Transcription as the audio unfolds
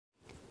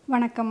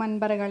வணக்கம்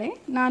அன்பர்களே,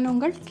 நான்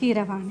உங்கள்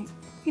கீரவாணி.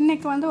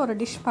 இன்றைக்கி ஒரு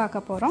டிஷ் பார்க்க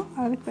போகிறோம்.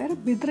 அதுக்கு பேர்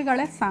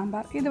பித்ருகale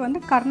சாம்பார்.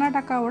 இது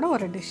கர்நாடகாவோட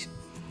ஒரு டிஷ்.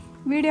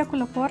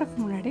 வீடியோக்குள்ளே போகிறதுக்கு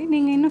முன்னாடி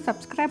நீங்கள் இன்னும்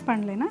சப்ஸ்கிரைப்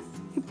பண்ணலைன்னா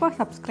இப்போ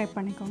சப்ஸ்கிரைப்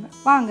பண்ணிக்கோங்க.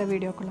 வாங்க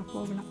வீடியோக்குள்ளே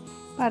போகலாம்.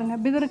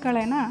 பாருங்கள்,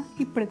 பித்ருகaleனா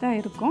இப்படி தான்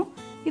இருக்கும்.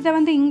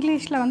 இதை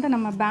இங்கிலீஷில்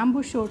நம்ம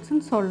பேம்பூ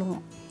ஷூட்ஸ்ன்னு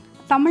சொல்லுவோம்.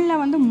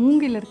 தமிழில்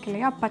மூங்கில் இருக்கு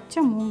இல்லையா,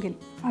 பச்சை மூங்கில்,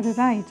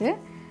 அதுதான் இது.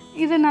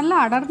 இது நல்லா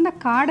அடர்ந்த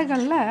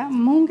காடுகளில்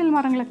மூங்கில்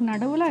மரங்களுக்கு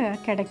நடுவில்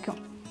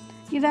கிடைக்கும்.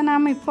 இதை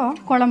நாம் இப்போ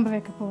குழம்பு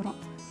வைக்க போகிறோம்.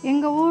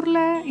 எங்கள்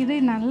ஊரில் இது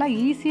நல்லா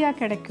ஈஸியாக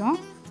கிடைக்கும்.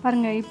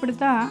 பாருங்கள், இப்படி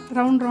தான்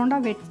ரவுண்டாக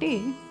வெட்டி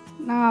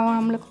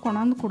நம்மளுக்கு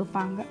கொண்டாந்து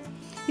கொடுப்பாங்க.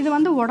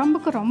 இது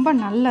உடம்புக்கு ரொம்ப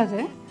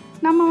நல்லது.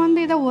 நம்ம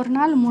இதை ஒரு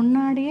நாள்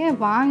முன்னாடியே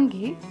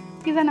வாங்கி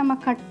இதை நம்ம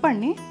கட்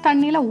பண்ணி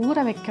தண்ணியில்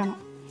ஊற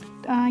வைக்கணும்.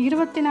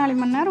 24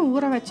 மணி நேரம்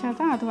ஊற வச்சா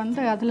தான்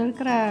அது அதில்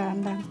இருக்கிற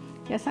அந்த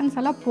எசன்ஸ்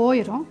எல்லாம்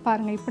போயிடும்.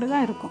 பாருங்கள், இப்படி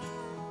தான் இருக்கும்.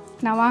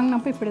 நான்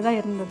வாங்கினப்போ இப்படி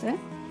தான் இருந்தது.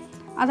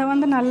 அதை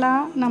நல்லா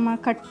நம்ம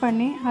கட்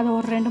பண்ணி அதை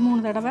ஒரு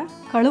 2-3 தடவை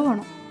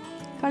கழுவணும்.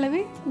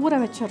 கழுவி ஊற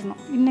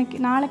வச்சிடணும்.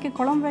 நாளைக்கு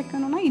குழம்பு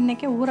வைக்கணுன்னா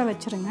இன்றைக்கே ஊற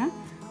வச்சுருங்க.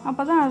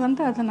 அப்போ தான்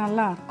அது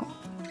நல்லா இருக்கும்.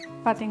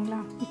 பார்த்திங்களா,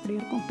 இப்படி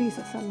இருக்கும்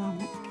பீசஸ்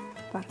எல்லாமே.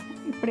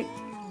 பாருங்கள், இப்படி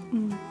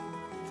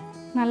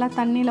நல்லா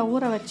தண்ணியில்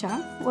ஊற வச்சா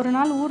ஒரு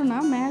நாள் ஊறுனா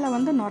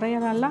மேலே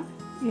நுரையெல்லாம்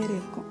ஏறி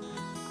இருக்கும்.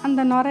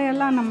 அந்த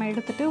நுரையெல்லாம் நம்ம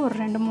எடுத்துகிட்டு ஒரு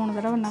 2-3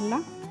 தடவை நல்லா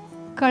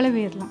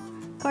கழுவிடலாம்.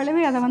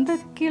 கழுவி அதை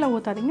கீழே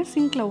ஊற்றாதீங்க,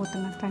 சிங்கில்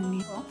ஊற்றுங்க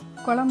தண்ணி.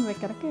 குழம்பு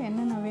வைக்கிறதுக்கு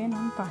என்னென்ன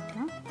வேணும்னு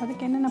பார்க்கலாம்.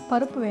 அதுக்கு என்னென்ன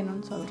பருப்பு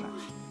வேணும்னு சொல்கிறேன்.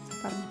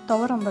 பாருங்கள்,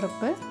 துவரம்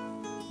பருப்பு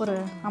ஒரு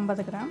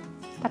 50 கிராம்,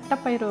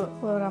 தட்டைப்பயிறு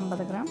ஒரு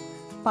 50 கிராம்,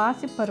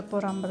 பாசிப்பருப்பு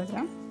ஒரு 50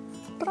 கிராம்,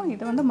 அப்புறம்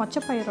இது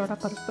மொச்சப்பயிரோட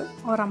பருப்பு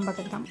ஒரு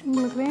 50 கிராம்.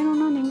 உங்களுக்கு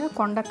வேணும்னா நீங்கள்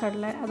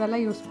கொண்டக்கடலை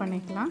அதெல்லாம் யூஸ்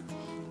பண்ணிக்கலாம்.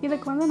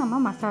 இதுக்கு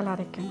நம்ம மசாலா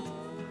அரைக்கணும்.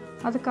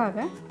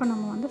 அதுக்காக இப்போ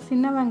நம்ம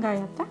சின்ன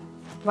வெங்காயத்தை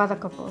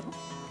வதக்க போகிறோம்.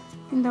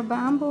 இந்த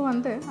பேம்பு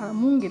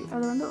மூங்கில்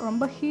அது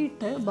ரொம்ப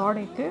ஹீட்டு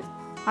பாடிக்கு.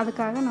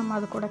 அதுக்காக நம்ம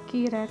அது கூட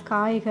கீரை,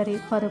 காய்கறி,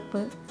 பருப்பு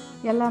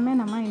எல்லாமே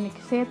நம்ம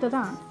இன்றைக்கி சேர்த்து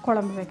தான்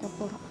குழம்பு வைக்க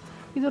போகிறோம்.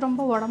 இது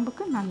ரொம்ப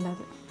உடம்புக்கு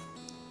நல்லது.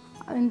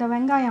 இந்த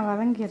வெங்காயம்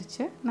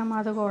வதங்கிருச்சு. நம்ம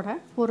அது கூட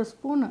 1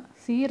 ஸ்பூனு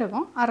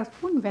சீரகம், 1/2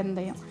 ஸ்பூன்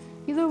வெந்தயம்.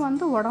 இது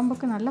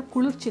உடம்புக்கு நல்ல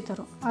குளிர்ச்சி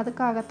தரும்.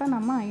 அதுக்காகத்தான்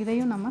நம்ம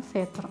இதையும் நம்ம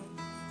சேர்த்துறோம்.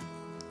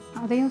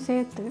 அதையும்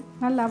சேர்த்து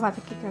நல்லா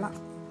வதக்கிக்கலாம்.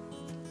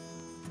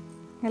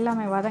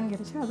 எல்லாமே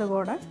வதங்கிருச்சு. அது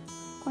கூட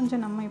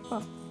கொஞ்சம் நம்ம இப்போ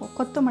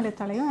கொத்தமல்லி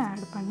தலையும்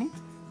ஆட் பண்ணி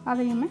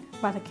அதையுமே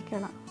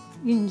வதக்கிக்கலாம்.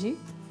 இஞ்சி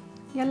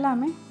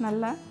எல்லாமே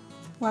நல்லா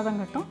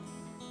வதங்கட்டும்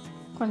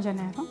கொஞ்ச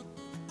நேரம்.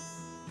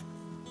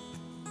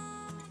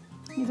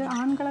 இது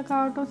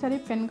ஆண்களுக்காகட்டும் சரி,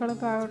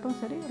 பெண்களுக்காகட்டும்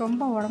சரி,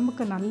 ரொம்ப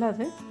உடம்புக்கு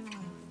நல்லது.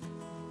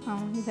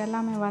 இது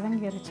எல்லாமே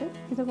வதங்கிருச்சு.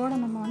 இது கூட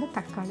நம்ம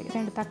தக்காளி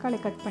 2 தக்காளி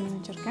கட் பண்ணி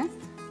வச்சுருக்கேன்.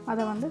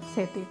 அதை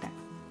சேர்த்திட்டேன்.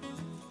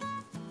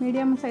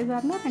 மீடியம் சைஸாக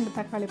இருந்தால் 2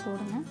 தக்காளி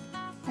போடுங்க.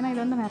 ஏன்னா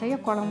இது நிறைய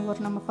குழம்பு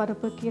நம்ம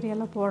பருப்பு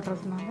கீரையெல்லாம்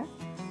போடுறதுனால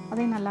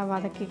அதையும் நல்லா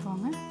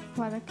வதக்கிக்கோங்க.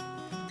 வதக்கி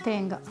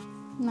தேங்காய்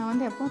நான்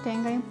எப்பவும்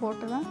தேங்காயும்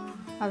போட்டு தான்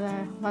அதை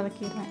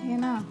வதக்கிடுவேன்.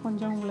 ஏன்னா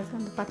கொஞ்சம் உங்களுக்கு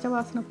அந்த பச்சை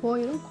வாசனை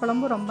போயிடும்.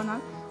 குழம்பு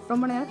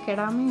ரொம்ப நேரம்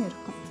கெடாமையும்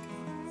இருக்கும்.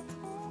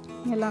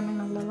 எல்லாமே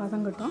நல்லா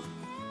வதங்கட்டும்.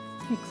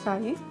 மிக்ஸ்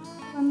ஆகி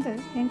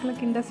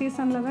எங்களுக்கு இந்த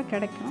சீசனில் தான்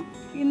கிடைக்கும்.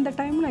 இந்த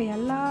டைமில்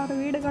எல்லார்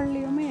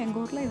வீடுகள்லேயுமே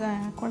எங்கள் ஊரில் இதை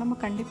குழம்பு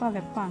கண்டிப்பாக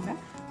வைப்பாங்க.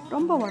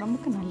 ரொம்ப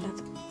உடம்புக்கு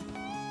நல்லது.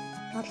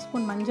 1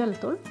 ஸ்பூன் மஞ்சள்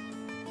தூள்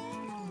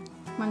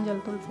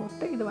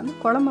போட்டு இது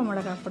குழம்பு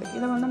மிளகாய் பொடி.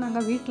 இதை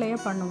நாங்கள் வீட்டிலையே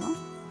பண்ணுவோம்.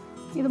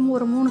 இது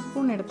ஒரு 3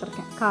 ஸ்பூன்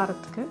எடுத்திருக்கேன்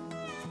காரத்துக்கு.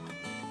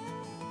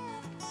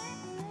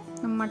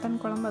 நம்ம மட்டன்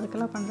குழம்பு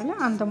அதுக்கெல்லாம் பண்ணுறல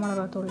அந்த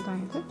மிளகாத்தூள்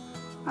தான் இது.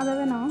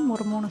 அதவே நம்ம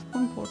ஒரு 3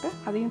 ஸ்பூன் போட்டு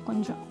அதையும்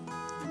கொஞ்சம்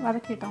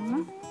வதக்கிட்டோம்னா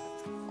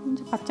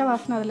கொஞ்சம் பச்சை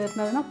வாசனை அதில்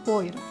இருந்ததுன்னா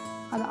போயிடும்.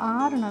 அது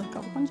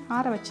ஆறுனதுக்கப்புறம் கொஞ்சம்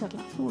ஆற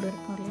வச்சிடலாம். சூடு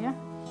இருக்கும் இல்லையா,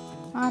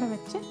 ஆற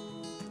வச்சு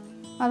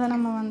அதை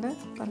நம்ம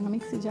பாருங்கள்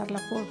மிக்ஸி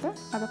ஜாரில் போட்டு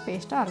அதை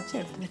பேஸ்ட்டாக அரைச்சி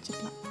எடுத்து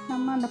வச்சுக்கலாம்.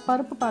 நம்ம அந்த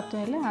பருப்பு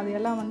பார்த்தோம் இல்லை,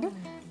 அதையெல்லாம்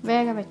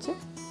வேக வச்சு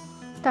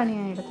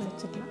தனியாக எடுத்து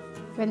வச்சுக்கலாம்.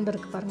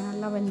 வெந்திருக்கு பாருங்கள்,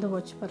 நல்லா வெந்து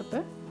போச்சு பருப்பு.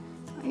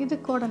 இது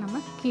கூட நம்ம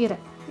கீரை,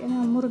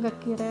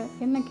 முருங்கைக்கீரை,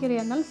 என்ன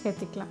கீரையாக இருந்தாலும்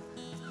சேர்த்திக்கலாம்.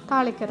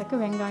 தாளிக்கிறதுக்கு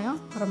வெங்காயம்,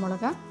 1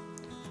 மிளகா,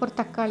 ஒரு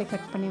தக்காளி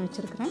கட் பண்ணி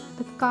வச்சுருக்கிறேன்.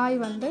 இதுக்கு காய்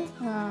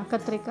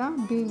கத்திரிக்காய்,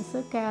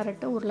 பீன்ஸு,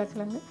 கேரட்டு,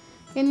 உருளைக்கிழங்கு,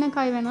 என்ன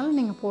காய் வேணாலும்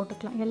நீங்கள்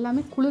போட்டுக்கலாம்.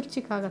 எல்லாமே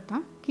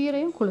குளிர்ச்சிக்காகத்தான்,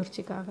 கீரையும்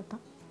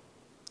குளிர்ச்சிக்காகத்தான்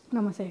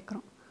நம்ம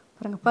சேர்க்குறோம்.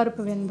 பாருங்கள்,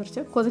 பருப்பு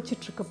வெந்துருச்சு,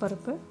 கொதிச்சிட்ருக்கு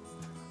பருப்பு.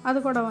 அது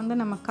கூட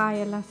நம்ம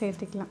காயெல்லாம்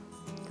சேர்த்திக்கலாம்.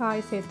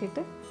 காய்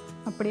சேர்த்திட்டு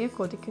அப்படியே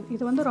கொதிக்குது.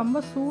 இது ரொம்ப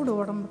சூடு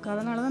உடம்புக்கு,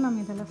 அதனால தான்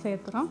நம்ம இதெல்லாம்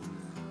சேர்த்துறோம்.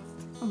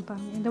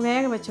 பாருங்கள், இந்த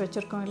வேக வச்சு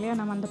வச்சுருக்கோம் இல்லையா,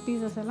 நம்ம அந்த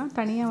பீசஸ் எல்லாம்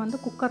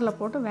தனியாக குக்கரில்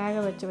போட்டு வேக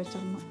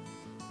வச்சிடணும்.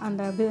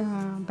 அந்த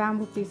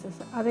பேம்பு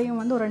பீசஸ்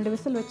அதையும் ஒரு 2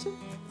 விசில் வச்சு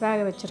வேக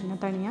வச்சுருங்க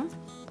தனியாக.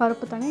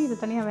 பருப்பு தனியாக,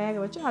 இது தனியாக வேக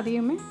வச்சு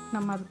அதையுமே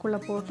நம்ம அதுக்குள்ளே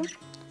போட்டு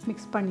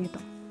மிக்ஸ்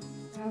பண்ணிட்டோம்.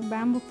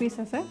 பேம்பு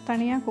பீசஸை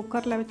தனியாக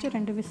குக்கரில் வச்சு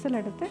 2 விசில்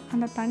எடுத்து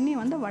அந்த தண்ணி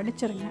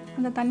வடிச்சிருங்க.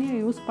 அந்த தண்ணியை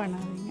யூஸ்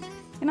பண்ணாதீங்க,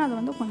 ஏன்னா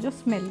அது கொஞ்சம்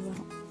ஸ்மெல்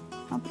வரும்.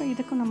 அப்புறம்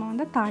இதுக்கு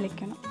நம்ம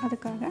தாளிக்கணும்.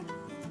 அதுக்காக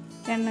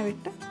எண்ணெய்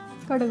விட்டு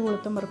கடுகு,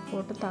 உளுத்தம் பருப்பு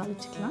போட்டு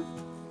தாளிச்சிக்கலாம்.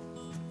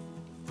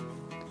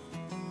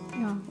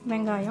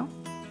 வெங்காயம்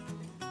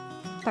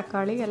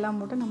தக்காளி எல்லாம்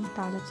போட்டு நம்ம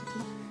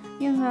தாளிச்சிக்கலாம்.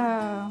 இந்த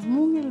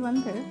மூங்கில்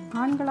வந்து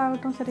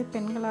ஆண்களாகட்டும் சரி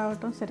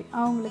பெண்களாகட்டும் சரி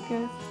அவங்களுக்கு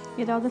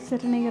ஏதாவது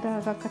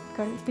சிறுநீரக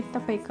கற்கள்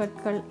பித்தப்பை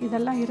கற்கள்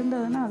இதெல்லாம்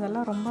இருந்ததுன்னா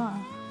அதெல்லாம் ரொம்ப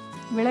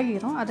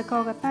விலகிரும்.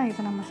 அதுக்காகத்தான்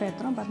இதை நம்ம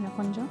சேர்த்துறோம். பாருங்கள்,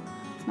 கொஞ்சம்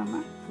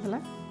நம்ம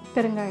அதில்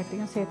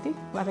பெருங்காயத்தையும் சேர்த்து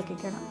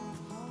வதக்கிக்கலாம்.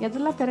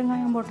 எதெல்லாம்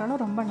பெருங்காயம்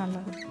போட்டாலும் ரொம்ப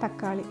நல்லது.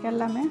 தக்காளி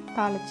எல்லாமே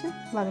தாளித்து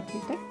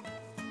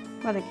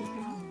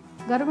வதக்கிக்கலாம்.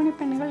 கர்ப்பிணி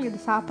பெண்கள் இது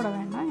சாப்பிட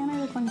வேண்டாம், ஏன்னா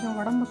இது கொஞ்சம்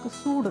உடம்புக்கு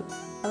சூடு,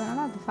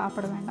 அதனால் அது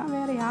சாப்பிட வேண்டாம்.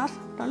 வேறு யார்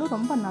சாப்பிட்டாலும்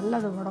ரொம்ப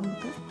நல்லது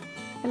உடம்புக்கு.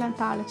 எல்லாம்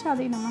தாளித்து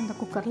அதையும் நம்ம அந்த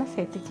குக்கரில்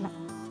சேர்த்திக்கலாம்.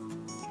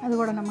 அது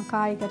கூட நம்ம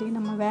காய்கறி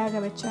நம்ம வேக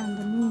வச்ச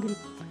அந்த மூங்கில்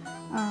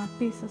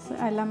பீசஸ்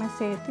எல்லாமே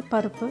சேர்த்து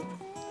பருப்பு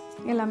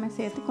எல்லாமே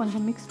சேர்த்து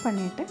கொஞ்சம் மிக்ஸ்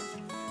பண்ணிவிட்டு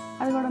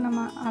அது கூட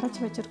நம்ம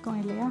அரைச்சி வச்சுருக்கோம்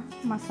இல்லையா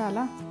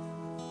மசாலா,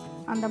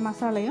 அந்த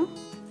மசாலையும்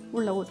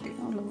உள்ளே ஊற்றி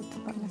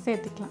பாருங்கள்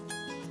சேர்த்துக்கலாம்.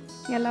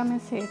 எல்லாமே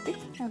சேர்த்து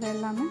அது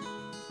எல்லாமே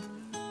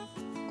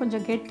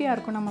கொஞ்சம் கெட்டியாக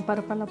இருக்கும் நம்ம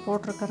பருப்பெல்லாம்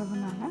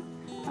போட்டிருக்கிறதுனால.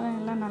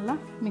 அதெல்லாம் நல்லா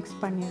மிக்ஸ்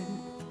பண்ணிடுங்க.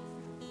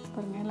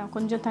 பாருங்கள், எல்லாம்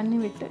கொஞ்சம் தண்ணி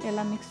விட்டு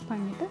எல்லாம் மிக்ஸ்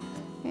பண்ணிவிட்டு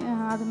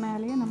அது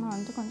மேலேயே நம்ம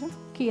வந்து கொஞ்சம்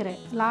கீரை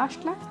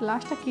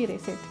லாஸ்ட்டாக கீரை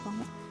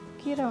சேர்த்துக்கோங்க.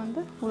 கீரை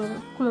வந்து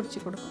குளிர்ச்சி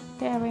கொடுக்கும்.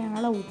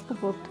 தேவையான உப்பு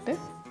போட்டுட்டு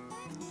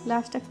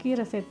லாஸ்ட்டாக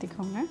கீரை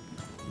சேர்த்திக்கோங்க.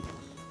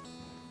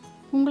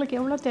 உங்களுக்கு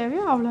எவ்வளோ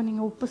தேவையோ அவ்வளோ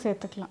நீங்கள் உப்பு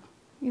சேர்த்துக்கலாம்.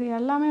 இது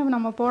எல்லாமே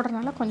நம்ம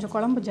போடுறதுனால கொஞ்சம்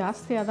குழம்பு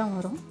ஜாஸ்தியாக தான்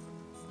வரும்.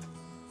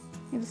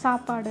 இது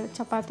சாப்பாடு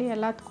சப்பாத்தி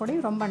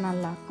எல்லாத்துக்கூடையும் ரொம்ப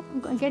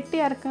நல்லாயிருக்கும்.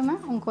 கெட்டியாக இருக்குன்னா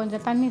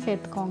கொஞ்சம் தண்ணி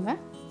சேர்த்துக்கோங்க.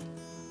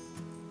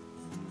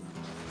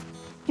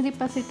 இது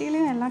இப்போ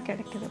சிட்டிலையும் எல்லாம்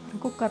கிடைக்கிது.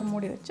 குக்கர்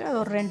மூடி வச்சு அது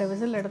ஒரு 2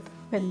 விசில் எடுத்து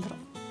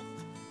வெந்துடும்.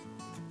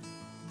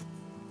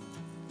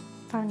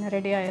 பாருங்கள்,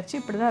 ரெடி ஆயிடுச்சு.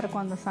 இப்படி தான்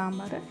இருக்கும் அந்த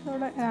சாம்பார்.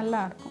 இதோட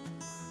நல்லாயிருக்கும்.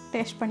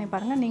 டேஸ்ட் பண்ணி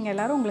பாருங்கள். நீங்கள்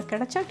எல்லோரும் உங்களுக்கு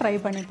கிடைச்சா ட்ரை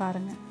பண்ணி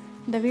பாருங்கள்.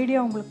 இந்த வீடியோ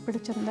உங்களுக்கு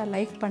பிடிச்சிருந்தால்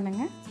லைக்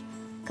பண்ணுங்கள்,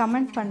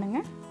 கமெண்ட்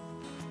பண்ணுங்கள்,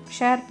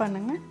 ஷேர்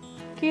பண்ணுங்கள்.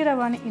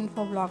 கீரவாணி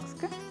இன்ஃபோ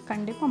வ்ளாக்ஸ்க்கு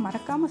கண்டிப்பாக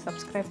மறக்காமல்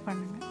சப்ஸ்கிரைப்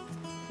பண்ணுங்கள்.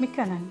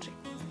 மிக்க நன்றி.